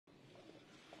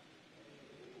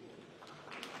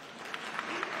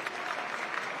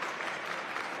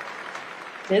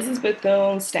Mrs.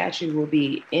 Bethune's statue will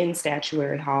be in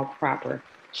Statuary Hall proper.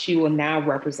 She will now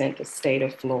represent the state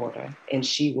of Florida, and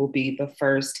she will be the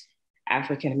first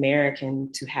African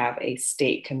American to have a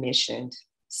state commissioned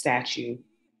statue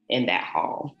in that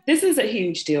hall. This is a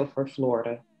huge deal for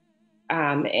Florida.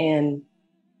 And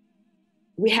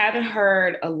we haven't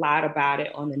heard a lot about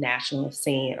it on the national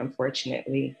scene,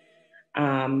 unfortunately.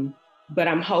 Um, but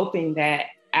I'm hoping that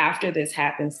after this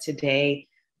happens today,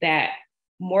 that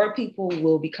more people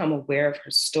will become aware of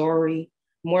her story.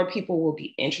 More people will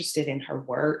be interested in her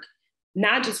work,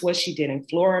 not just what she did in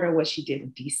Florida, what she did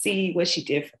in DC, what she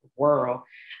did for the world.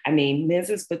 I mean,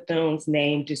 Mrs. Bethune's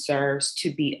name deserves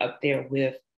to be up there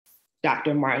with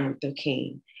Dr. Martin Luther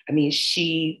King. I mean,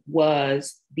 she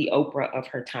was the Oprah of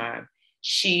her time.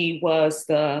 She was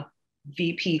the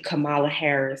VP Kamala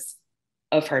Harris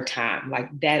of her time.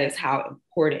 Like, that is how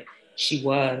important she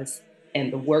was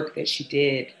and the work that she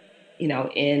did,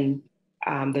 in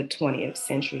the 20th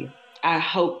century. I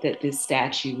hope that this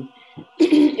statue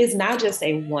is not just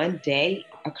a one day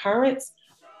occurrence,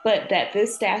 but that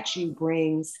this statue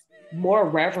brings more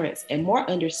reverence and more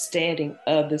understanding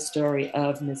of the story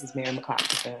of Mrs. Mary McLeod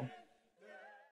Bethune.